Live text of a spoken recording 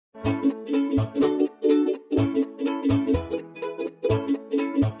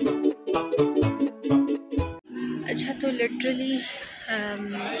Literally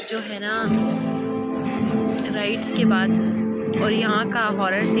जो है ना राइड्स के बाद और यहाँ का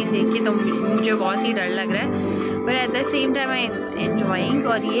हॉरर सीन देख के तो मुझे बहुत ही डर लग रहा है, but at the same time I enjoying.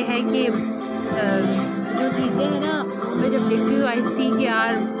 और ये है कि जो चीज़ें हैं ना, मैं जब देखती हूँ आई सी कि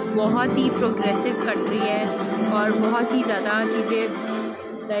यार बहुत ही प्रोग्रेसिव कंट्री है और बहुत ही ज़्यादा चीज़ें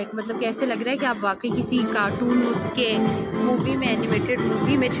लाइक मतलब कैसे लग रहा है कि आप वाकई किसी कार्टून के मूवी में, एनिमेटेड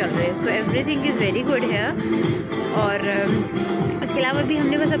मूवी में चल रहे हैं। So everything is very good है। और इसके अलावा भी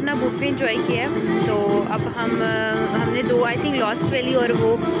हमने बस अपना बुफे एंजॉय किया है। तो अब हमने 2 आई थिंक लॉस्ट वैली और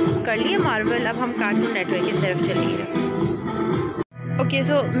वो कर लिए मार्वल। अब हम कार्टून नेटवर्क की तरफ चलेंगे। ओके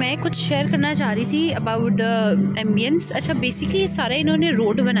सो मैं कुछ शेयर करना चाह रही थी अबाउट द एम्बियंस। अच्छा बेसिकली सारा इन्होंने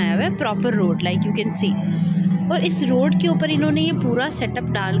रोड बनाया हुआ है, proper road like you can see, और इस रोड के ऊपर इन्होंने ये पूरा सेटअप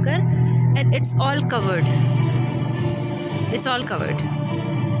डालकर एंड इट्स ऑल कवर्ड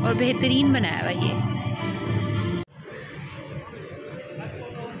और बेहतरीन बनाया हुआ ये।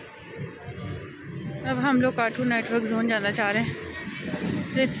 अब हम लोग कार्टून नेटवर्क जोन जाना चाह रहे हैं।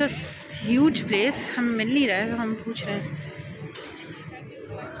 इट्स अ ह्यूज प्लेस, हम मिल नहीं रहा है तो हम पूछ रहे हैं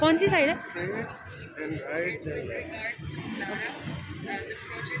कौन सी साइड है।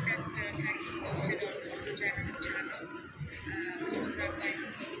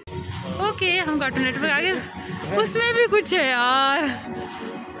 ओके हम कार्टून नेटवर्क आ गए। उसमें भी कुछ है यार,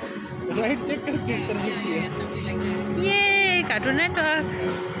 राइट चेक करके ये कार्टून नेटवर्क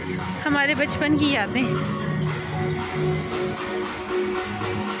हमारे बचपन की यादें।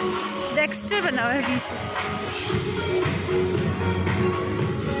 डेक्स्टर बना हुआ है बीच में।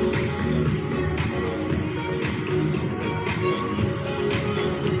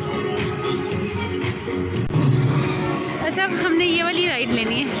 अच्छा अब हमने ये वाली राइड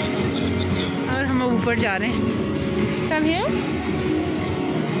लेनी है और हम ऊपर जा रहे हैं। कम है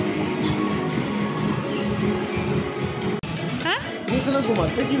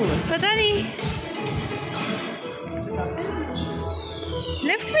घुमाते क्यों है पता नहीं।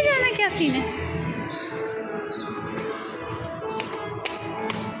 लेफ्ट में जाना क्या सीन है।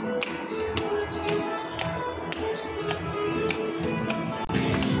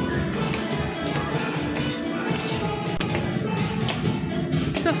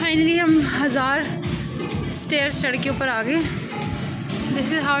 तो फाइनली हम 1000 स्टेयर्स चढ़ के ऊपर आ गए।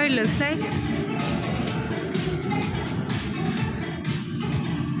 This is how it looks like.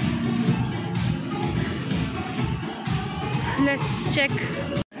 Let's check.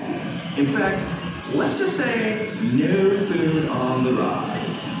 In fact, let's just say no food on the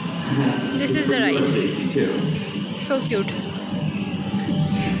ride. This is the ride. Safety too. So cute.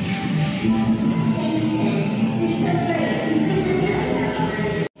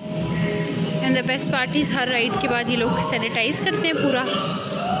 And the best part is her ride के बाद ये लोग sanitise करते हैं पूरा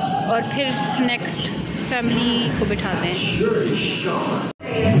और फिर next family को बिठाते हैं।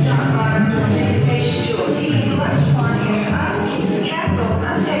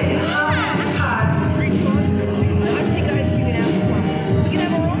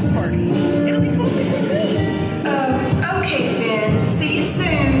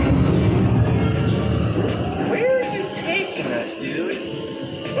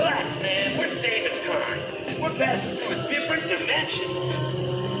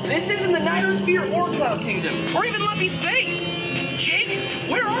 This isn't the Nightosphere or Cloud Kingdom, or even Lumpy Space. Jake,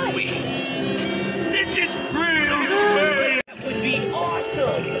 where are we? This is real space. That would be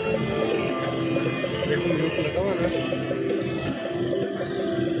awesome.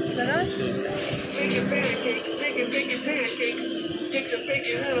 Making pancakes, making pancakes. Take some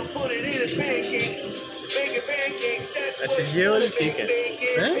bacon and I'll put it in a pancake. Making pancakes, that's what ये वाली ठीक है।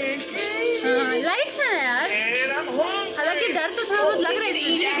 Lights है यार, हालांकि डर तो थोड़ा बहुत लग रहा है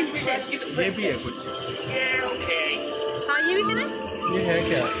इसमें। ये भी है कुछ। हाँ ये भी क्या ये है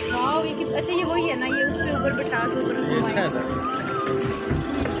क्या? वाह ये अच्छा ये वही है ना, ये उसके ऊपर बैठा के ऊपर अच्छा है ना।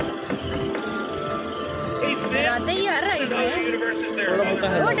 डराते ही हर राइड है। थोड़ा बहुत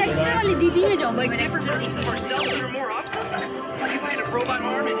है। वो डेक्स्टर वाली दीदी में जाऊँ Like different versions of ourselves that are more awesome? Like if I had a robot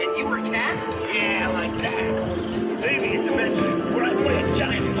arm and you were a cat? Yeah, like that. Maybe a dimension where I play a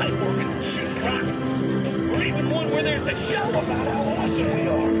giant pipe organ and shoot rockets. Or even one where there's a show about how awesome we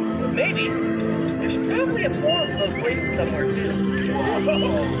are. Maybe. There's probably a forum for those places somewhere too.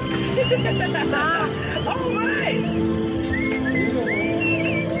 Whoa! All right!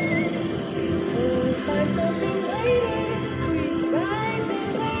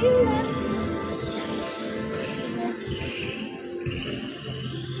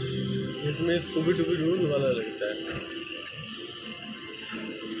 इसमें Scooby डूबी ढूंढ वाला लगता है।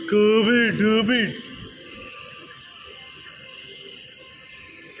 Scooby डूबी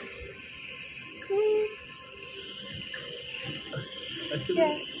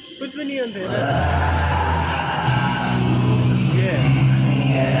alien थे ना ये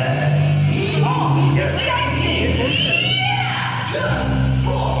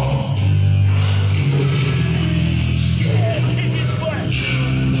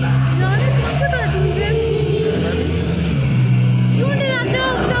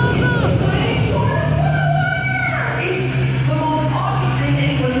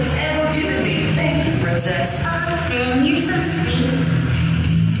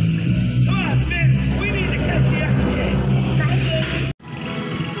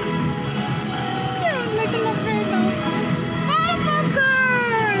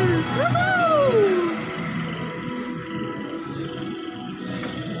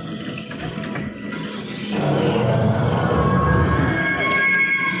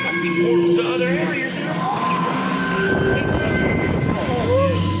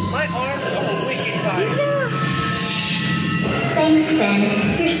Thanks, Ben.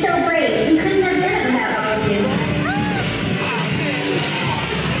 You're so brave. You couldn't have done it without all of you.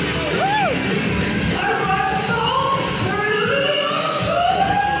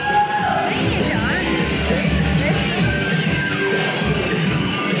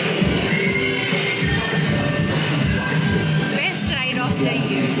 Best ride of the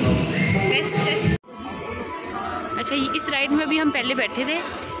year, best. अच्छा, इस राइड में भी हम पहले बैठे थे।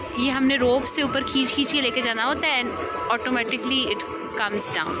 ये हमने रोप से ऊपर खींच के लेके जाना होता है and automatically it comes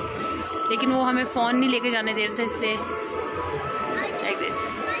down, लेकिन वो हमें फ़ोन नहीं लेके जाने दे रहे थे, इसलिए लाइक दिस।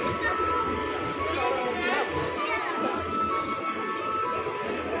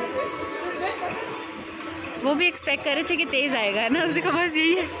 वो भी एक्सपेक्ट कर रहे थे कि तेज़ आएगा ना, उसने कहा बस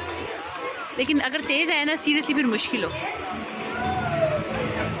यही है, लेकिन अगर तेज़ आया ना सीरियसली फिर मुश्किल हो।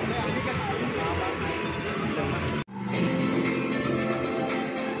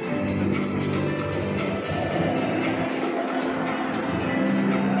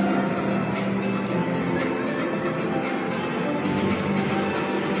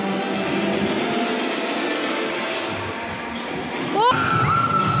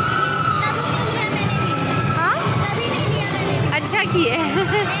 की है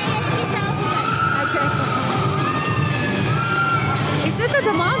अच्छा, इसमें तो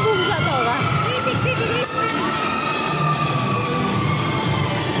दिमाग घूम जाता होगा। 360 डिग्री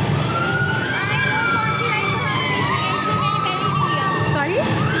सॉरी,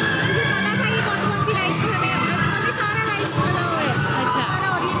 मुझे पता था कि कौन सी राइड्स पे हमें सारा राइड्स चला हुआ है। अच्छा, हमारा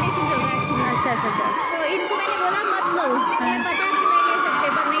ओरिएंटेशन चल रहा है एक्चुअली। अच्छा, तो इनको मैंने बोला मत लो, मुझे पता है तुम नहीं ले सकते,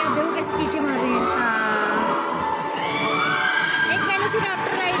 पर नहीं, अब देखो कैसे चीटी मार रही है।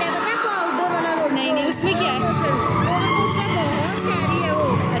 आफ्टर राइड है, पता है आपको, आउटडोर वाला रोड। नहीं, उसमें क्या है? बहुत प्यारी है वो।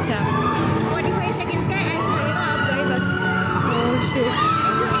 अच्छा, 45 सेकंड्स का ऐसा लगेगा आप गए बस। ओह शिट,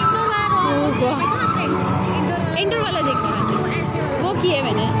 इंडोर वाला रोड देखा आपने? इंडोर वाला देखा है, वो ऐसे वाला वो किया है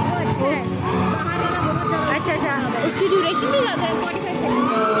मैंने, वो अच्छा है। बाहर वाला बहुत ज़्यादा अच्छा, उसकी ड्यूरेशन भी ज़्यादा है, 45 सेकंड,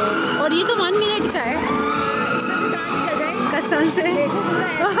 और ये तो 1 मिनट का है। इसमें तो जान निकल जाए कसम से। देखो पूरा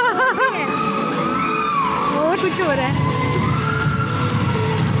है और कुछ हो रहा है।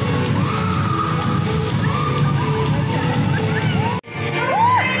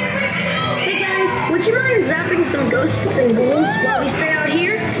 Would you mind zapping some ghosts and ghouls while we stay out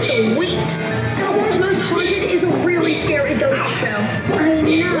here? Sweet! The world's most haunted is a really scary ghost show. I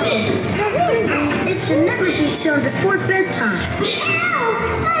know. It should never be shown before bedtime. Ew!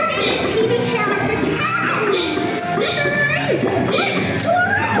 I've been a TV show at the town! That's amazing! Quick, to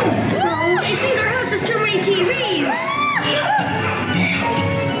our room! Oh, I think our house has too many TVs!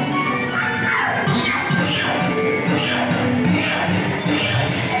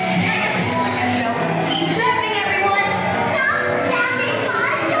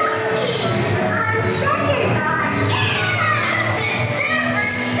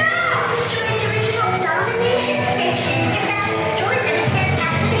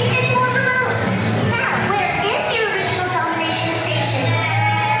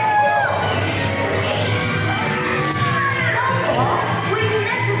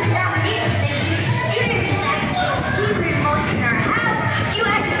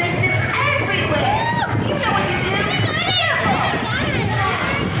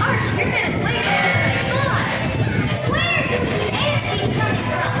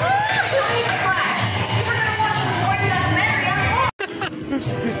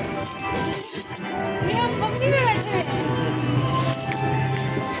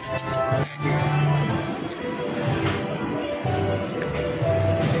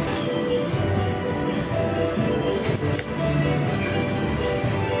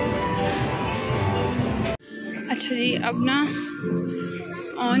 अच्छा जी, अब ना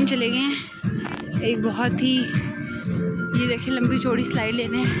on चले गए हैं एक बहुत ही, ये देखिए लंबी चौड़ी स्लाइड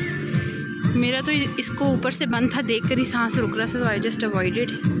लेने, मेरा तो इसको ऊपर से बंद था, देख कर ही सांस रुक रहा था, तो I just avoided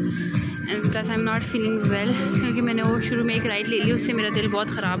and plus I am not feeling well, क्योंकि मैंने वो शुरू में एक राइड ले ली, उससे मेरा दिल बहुत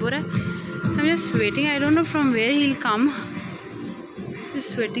ख़राब हो रहा है। I am just waiting, I don't know from where he will come,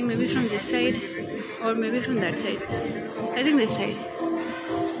 just waiting may be from this side और may be from that side, I think this side.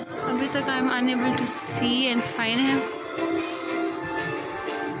 अभी तक I am unable to C and find him.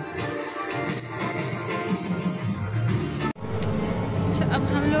 अब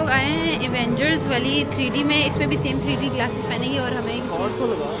हम लोग आए हैं Avengers वाली 3D में, इसमें भी सेम 3D ग्लासेस पहनेंगे और हमें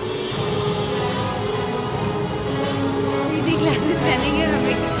 3D ग्लासेस पहनेंगे और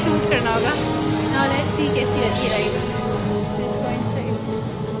हमें शूट करना होगा। नाउ लेट्स सी कैसी रहती है राइड।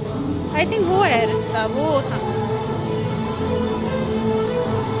 आई थिंक वो है रास्ता, वो सामने।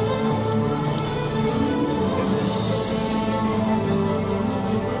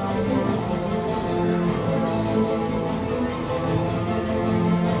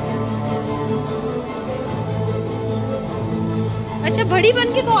 अच्छा बड़ी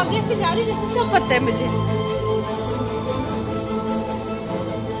बन के तो आगे से जा रही, जैसे सब पता है मुझे।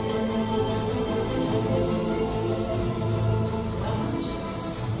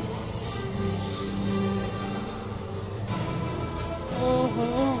 ओहो,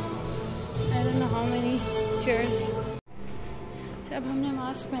 I don't know how many chairs। अब हमने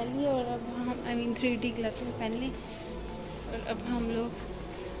मास्क पहन लिया और अब हम 3D ग्लासेस पहन ली और अब हम लोग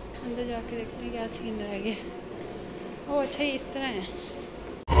अंदर जाके देखते हैं क्या सीन रह गया। ओ अच्छा, ये इस तरह है।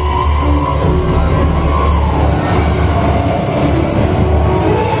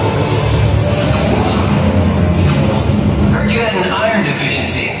 Heard you had an iron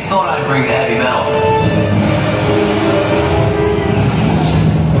deficiency. Thought I'd bring the heavy metal.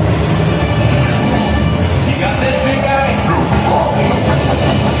 You got this, big guy?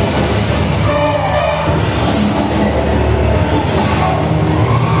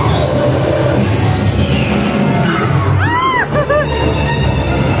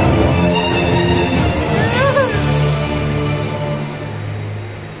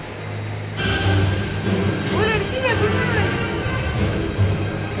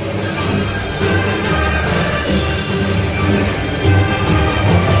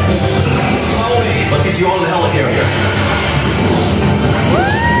 You on the helicarrier.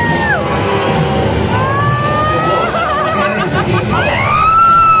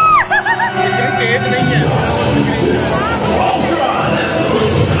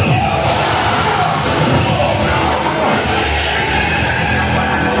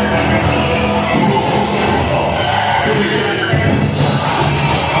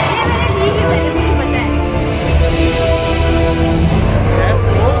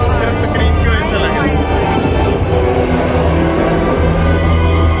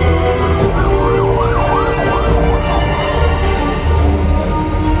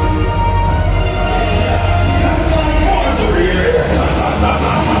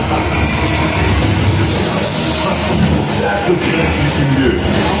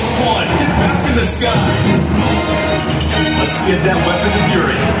 Let's get that weapon of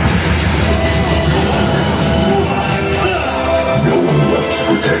fury. No one left to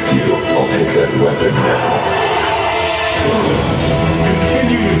protect you. I'll take that weapon now.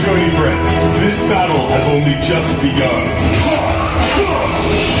 Continue to journey, friends. This battle has only just begun.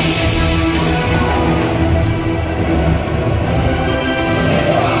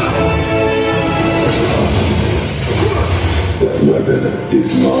 That weapon is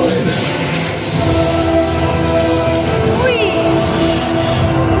mine.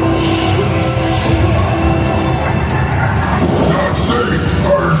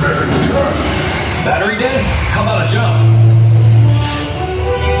 Battery dead? How about a jump?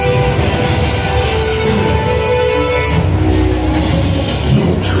 No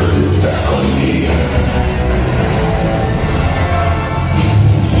turning back on me.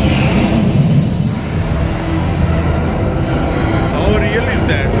 How real is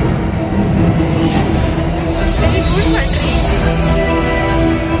that? Very good country.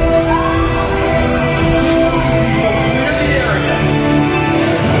 Clear the area.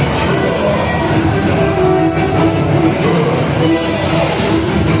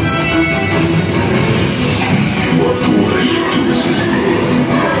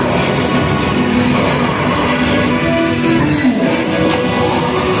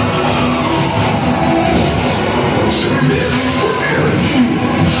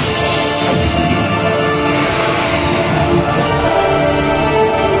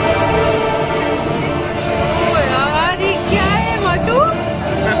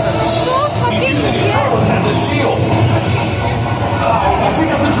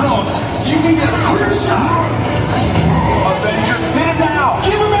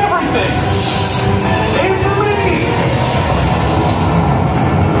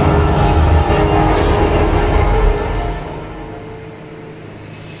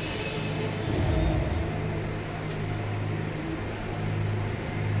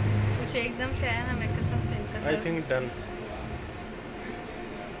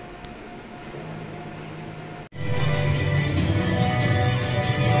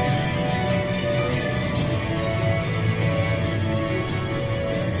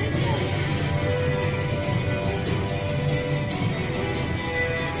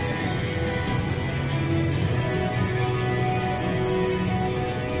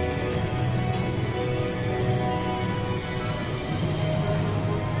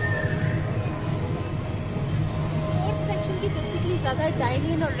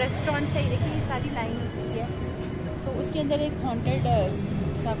 Restaurant से ही देखिए ये सारी line उसकी है। सो उसके अंदर एक haunted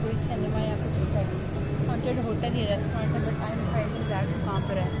सा कोई सिनेमा या कुछ इस टाइप हॉन्टेड होटल या रेस्टोरेंट है, but I am finding that कहाँ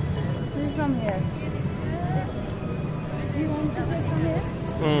पर है। This is from here. You want to get from here?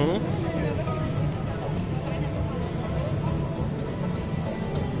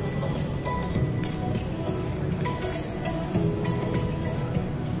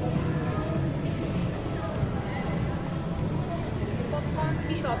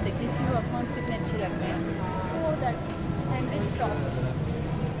 की शॉप देखिए, पॉपकॉर्न्स कितने अच्छे लगते हैं। Oh that handle stop.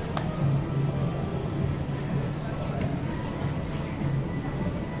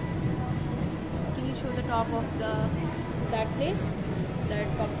 Can you show the top of that place, that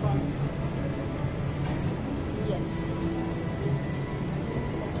popcorn? Yes.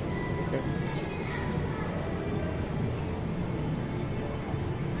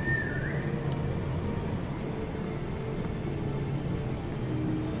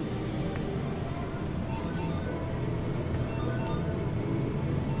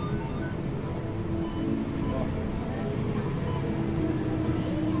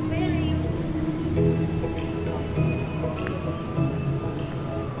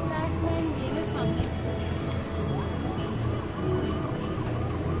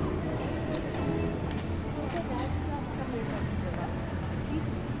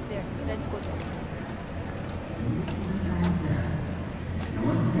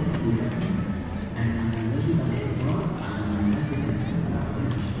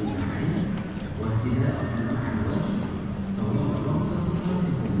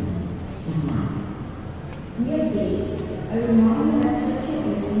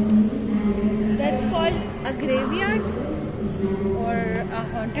 That's called a graveyard or a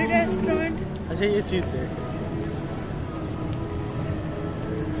haunted restaurant. अच्छा ये चीज़ है।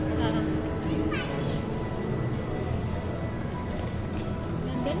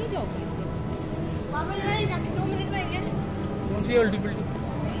 अंदर नहीं जाओगे इसके? दो मिनट में आएंगे। कौन सी अल्टी बिल्टी?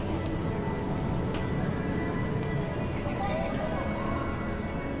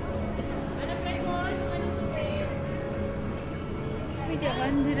 इसमें क्या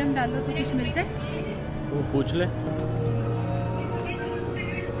 1 दिरहम डालो तो कुछ मिलता है? वो पूछ ले।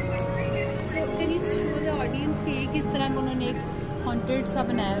 Can you show the audience कि ये किस तरह का उन्होंने एक हॉन्टेड सा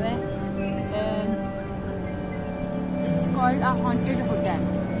बनाया हुआ है? It's called a haunted hotel,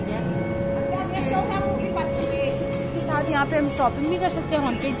 ठीक है। इसके साथ यहाँ पे हम शॉपिंग भी कर सकते हैं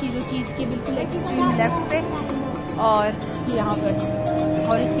हॉन्टेड चीज़ों की, इसके बिल्कुल एक्सट्रीम लेफ्ट पे और यहाँ पर,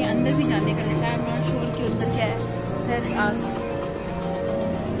 और इसके अंदर भी जाने का लिखा है। आई एम नॉट श्योर कि अंदर क्या है। Let's ask.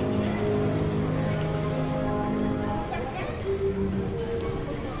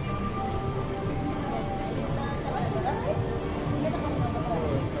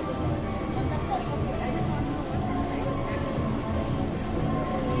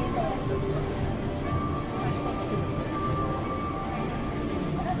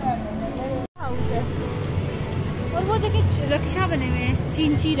 और वो देखिए रक्षा बने हुए हैं,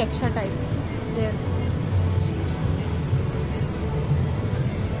 चींची रक्षा टाइप। तो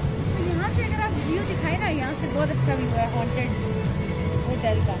यहाँ से अगर आप व्यू दिखाए ना, यहाँ से बहुत अच्छा व्यू है हॉन्टेड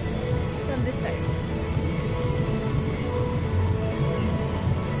होटल का फ्रॉम दिस साइड।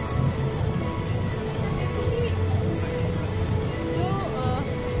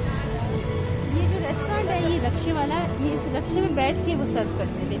 ये जो रेस्टोरेंट है ये रक्षे वाला, ये इस रक्षे में बैठ के वो सर्व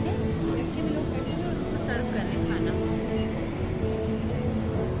करते हैं। देखिए रक्षे में लोग बैठे हैं और वो सर्व कर रहे हैं खाना।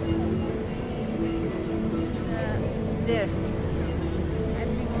 देयर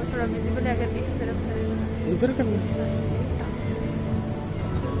थोड़ा विजिबल है, अगर इस तरफ करें इधर करना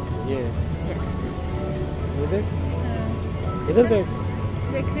ये इधर देख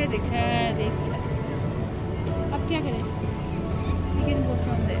रहे अब क्या करें? You can go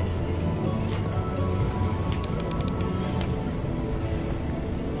from there.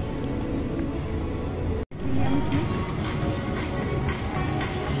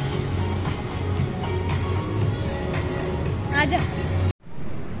 आजा।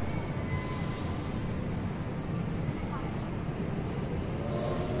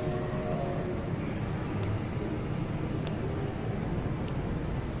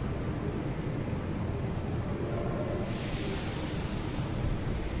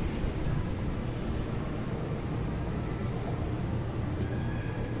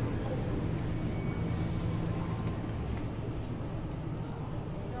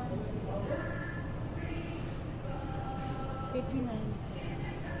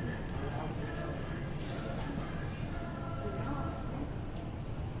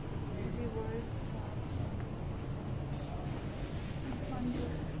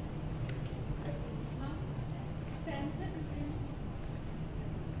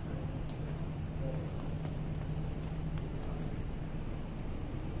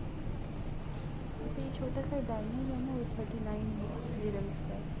 साइड डाइनिंग है ना वो 39 dirhams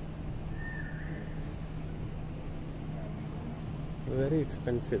का। Very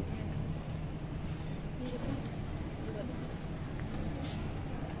expensive.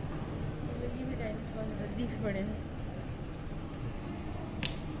 ये भी डायनासोर वर्दी भी बड़े हैं।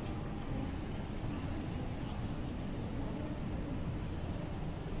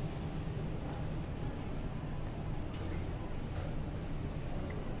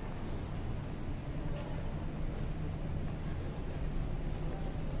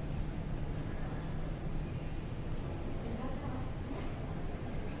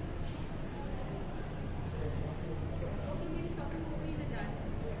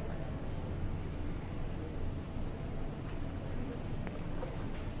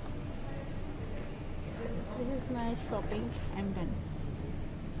 This is my shopping. I'm done.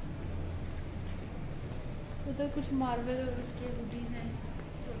 उधर कुछ मार्बल और उसके बूटीज हैं,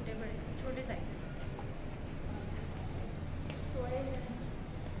 छोटे बड़े, छोटे साइज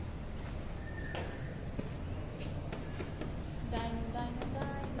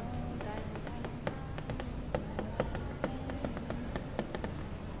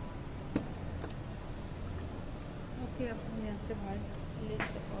ओके। अब हम यहाँ से बाहर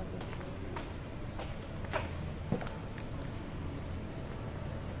लेते और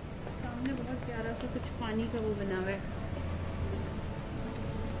सामने बहुत प्यारा सा कुछ पानी का वो बना हुआ है,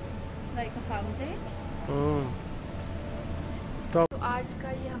 लाइक अ फाउंटेन। तो आज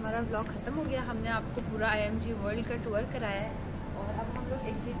का ये हमारा व्लॉग ख़त्म हो गया। हमने आपको पूरा IMG वर्ल्ड का टूर कराया है और अब हम लोग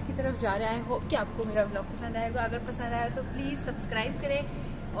एग्जिट की तरफ जा रहे हैं। होप कि आपको मेरा व्लॉग पसंद आएगा। अगर पसंद आया तो प्लीज़ सब्सक्राइब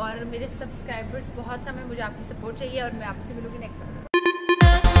करें और मेरे सब्सक्राइबर्स बहुत कम है, मुझे आपकी सपोर्ट चाहिए और मैं आपसे मिलूँगी नेक्स्ट व्लॉग।